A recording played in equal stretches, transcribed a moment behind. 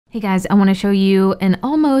Hey guys, I want to show you an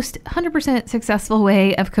almost 100% successful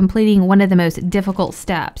way of completing one of the most difficult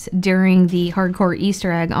steps during the hardcore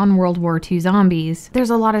Easter egg on World War II zombies. There's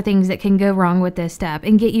a lot of things that can go wrong with this step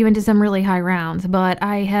and get you into some really high rounds, but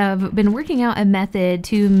I have been working out a method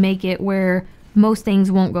to make it where most things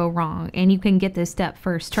won't go wrong and you can get this step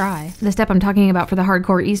first try. The step I'm talking about for the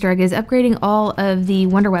hardcore Easter egg is upgrading all of the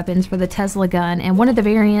wonder weapons for the Tesla gun, and one of the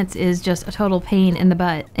variants is just a total pain in the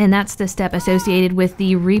butt, and that's the step associated with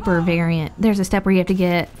the Reaper variant. There's a step where you have to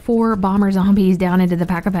get 4 bomber zombies down into the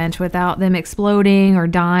pack-a-punch without them exploding or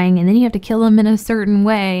dying, and then you have to kill them in a certain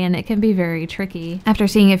way, and it can be very tricky. After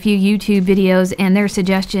seeing a few YouTube videos and their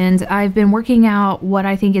suggestions, I've been working out what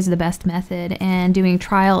I think is the best method and doing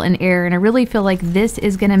trial and error, and I really feel like this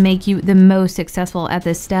is going to make you the most successful at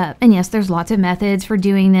this step. And yes, there's lots of methods for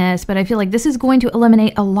doing this, but I feel like this is going to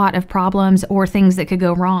eliminate a lot of problems or things that could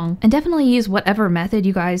go wrong. And definitely use whatever method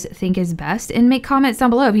you guys think is best, and make comments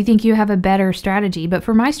down below if you think you have a better strategy. But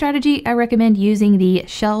for my strategy, I recommend using the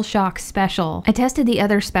Shell Shock Special. I tested the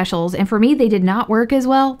other specials, and for me, they did not work as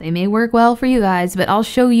well. They may work well for you guys, but I'll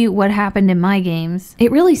show you what happened in my games.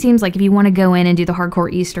 It really seems like if you want to go in and do the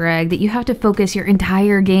hardcore Easter egg, that you have to focus your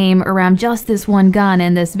entire game around just this one gun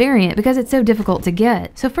and this variant because it's so difficult to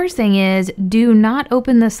get. So first thing is, do not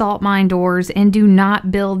open the salt mine doors and do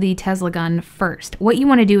not build the Tesla gun first. What you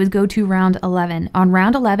want to do is go to round 11. On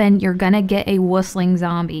round 11, you're gonna get a whistling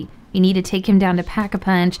zombie. You need to take him down to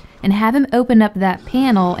Pack-a-Punch and have him open up that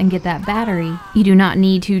panel and get that battery. You do not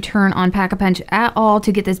need to turn on Pack-a-Punch at all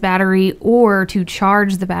to get this battery or to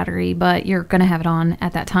charge the battery, but you're gonna have it on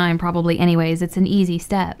at that time probably anyways. It's an easy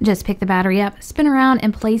step. Just pick the battery up, spin around,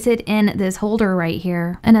 and place it in this holder right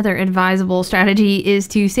here. Another advisable strategy is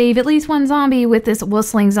to save at least one zombie with this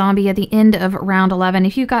whistling zombie at the end of round 11.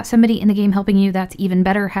 If you've got somebody in the game helping you, that's even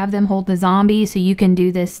better. Have them hold the zombie so you can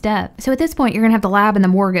do this step. So at this point, you're gonna have the lab and the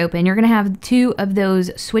morgue open. You're going to have 2 of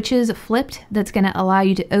those switches flipped that's going to allow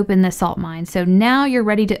you to open the salt mine. So now you're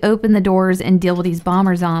ready to open the doors and deal with these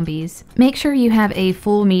bomber zombies. Make sure you have a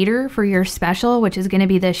full meter for your special, which is going to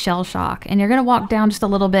be the shell shock. And you're going to walk down just a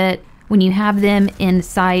little bit. When you have them in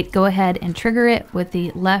sight, go ahead and trigger it with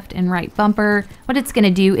the left and right bumper. What it's going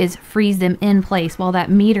to do is freeze them in place while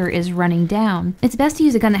that meter is running down. It's best to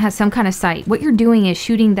use a gun that has some kind of sight. What you're doing is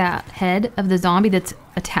shooting that head of the zombie that's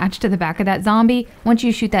attached to the back of that zombie. Once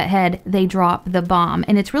you shoot that head, they drop the bomb.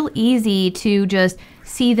 And it's real easy to just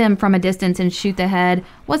see them from a distance and shoot the head.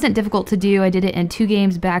 Wasn't difficult to do. I did it in 2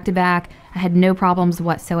 games back to back. I had no problems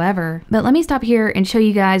whatsoever. But let me stop here and show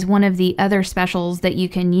you guys one of the other specials that you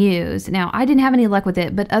can use. Now, I didn't have any luck with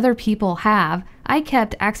it, but other people have. I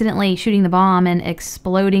kept accidentally shooting the bomb and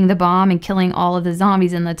exploding the bomb and killing all of the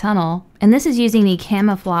zombies in the tunnel. And this is using the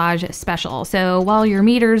camouflage special. So while your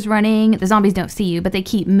meter's running, the zombies don't see you, but they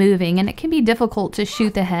keep moving, and it can be difficult to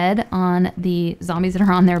shoot the head on the zombies that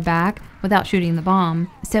are on their back without shooting the bomb.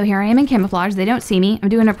 So here I am in camouflage. They don't see me. I'm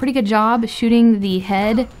doing a pretty good job shooting the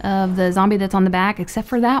head of the zombie that's on the back, except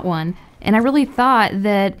for that one. And I really thought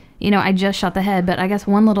that, I just shot the head, but I guess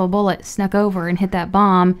one little bullet snuck over and hit that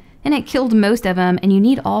bomb, and it killed most of them, and you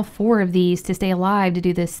need all 4 of these to stay alive to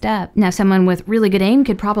do this step. Now, someone with really good aim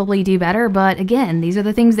could probably do better, but again, these are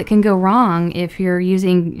the things that can go wrong if you're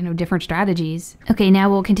using, different strategies. Okay,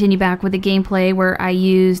 now we'll continue back with the gameplay where I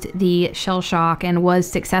used the shell shock and was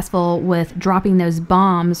successful with dropping those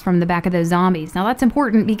bombs from the back of those zombies. Now, that's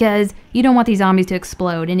important because you don't want these zombies to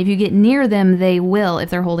explode, and if you get near them, they will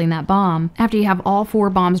if they're holding that bomb. After you have all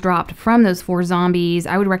 4 bombs dropped from those 4 zombies,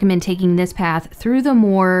 I would recommend taking this path through the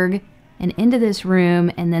morgue and into this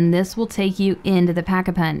room, and then this will take you into the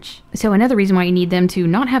Pack-a-Punch. So another reason why you need them to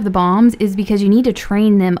not have the bombs is because you need to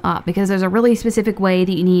train them up, because there's a really specific way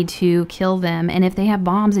that you need to kill them, and if they have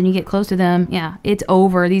bombs and you get close to them, yeah, it's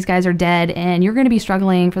over. These guys are dead, and you're going to be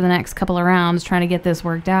struggling for the next couple of rounds trying to get this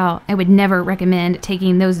worked out. I would never recommend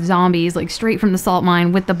taking those zombies like straight from the salt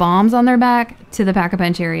mine with the bombs on their back to the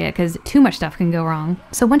Pack-a-Punch area, because too much stuff can go wrong.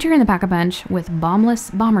 So once you're in the Pack-a-Punch with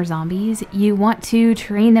bombless bomber zombies, you want to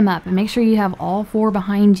train them up and make sure you have all 4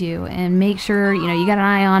 behind you, and make sure you got an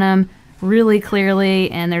eye on them really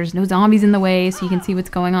clearly and there's no zombies in the way so you can see what's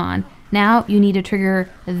going on. Now you need to trigger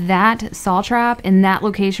that saw trap in that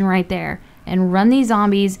location right there and run these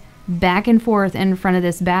zombies back and forth in front of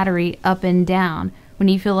this battery up and down. When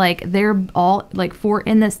you feel like they're all like 4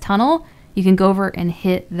 in this tunnel, you can go over and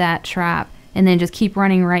hit that trap and then just keep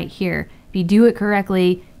running right here. If you do it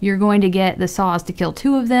correctly, you're going to get the saws to kill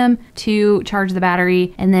 2 of them to charge the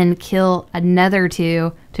battery, and then kill another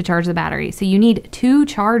 2 to charge the battery. So you need 2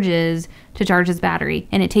 charges to charge this battery,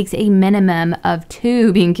 and it takes a minimum of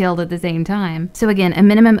 2 being killed at the same time. So again, a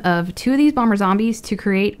minimum of 2 of these bomber zombies to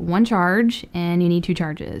create 1 charge, and you need 2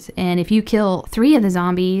 charges. And if you kill 3 of the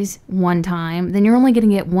zombies one time, then you're only going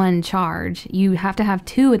to get 1 charge. You have to have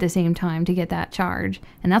 2 at the same time to get that charge.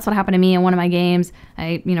 And that's what happened to me in one of my games.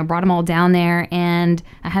 I, brought them all down there, and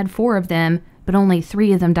I had 4 of them, but only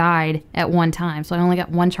 3 of them died at one time. So I only got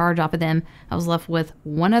 1 charge off of them. I was left with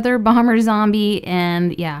 1 other bomber zombie,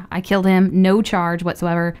 and yeah, I killed him, no charge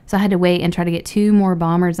whatsoever. So I had to wait and try to get 2 more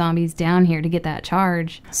bomber zombies down here to get that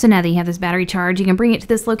charge. So now that you have this battery charge, you can bring it to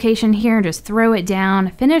this location here and just throw it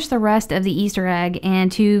down, finish the rest of the Easter egg,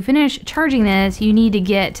 and to finish charging this, you need to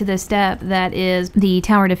get to the step that is the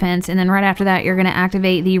tower defense, and then right after that, you're gonna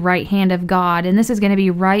activate the right hand of God, and this is gonna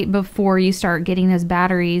be right before you start getting those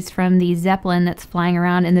batteries from the Zeppelin that's flying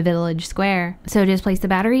around in the village square. So just place the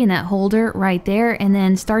battery in that holder right there, and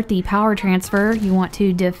then start the power transfer. You want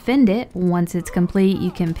to defend it. Once it's complete,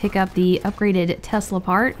 you can pick up the upgraded Tesla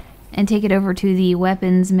part and take it over to the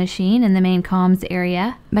weapons machine in the main comms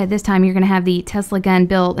area. By this time, you're going to have the Tesla gun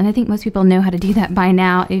built, and I think most people know how to do that by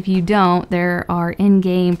now. If you don't, there are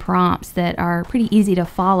in-game prompts that are pretty easy to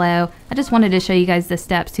follow. I just wanted to show you guys the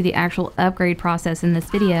steps to the actual upgrade process in this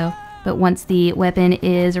video. But once the weapon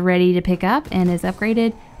is ready to pick up and is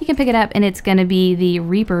upgraded, you can pick it up, and it's going to be the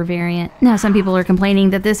Reaper variant. Now, some people are complaining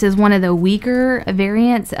that this is one of the weaker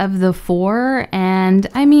variants of the 4, and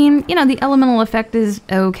I mean, the elemental effect is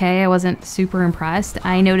okay. I wasn't super impressed.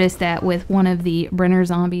 I noticed that with one of the Brenner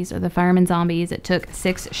zombies, or the fireman zombies, it took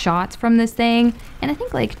 6 shots from this thing, and I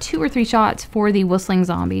think like 2 or 3 shots for the whistling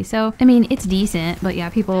zombie. So, I mean, it's decent, but yeah,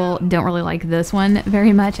 people don't really like this one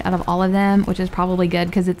very much out of all of them, which is probably good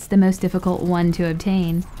because it's the most difficult one to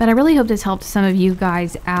obtain. But I really hope this helped some of you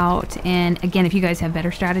guys out, and again, if you guys have better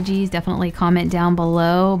strategies, definitely comment down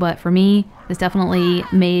below. But for me, this definitely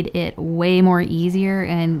made it way more easier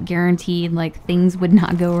and guaranteed like things would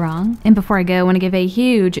not go wrong. And before I go, I want to give a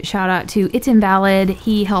huge shout out to It's Invalid.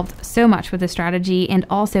 He helped so much with the strategy, and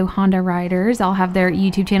also Honda Riders. I'll have their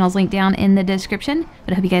YouTube channels linked down in the description.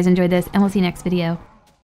 But I hope you guys enjoyed this, and we'll see you next video.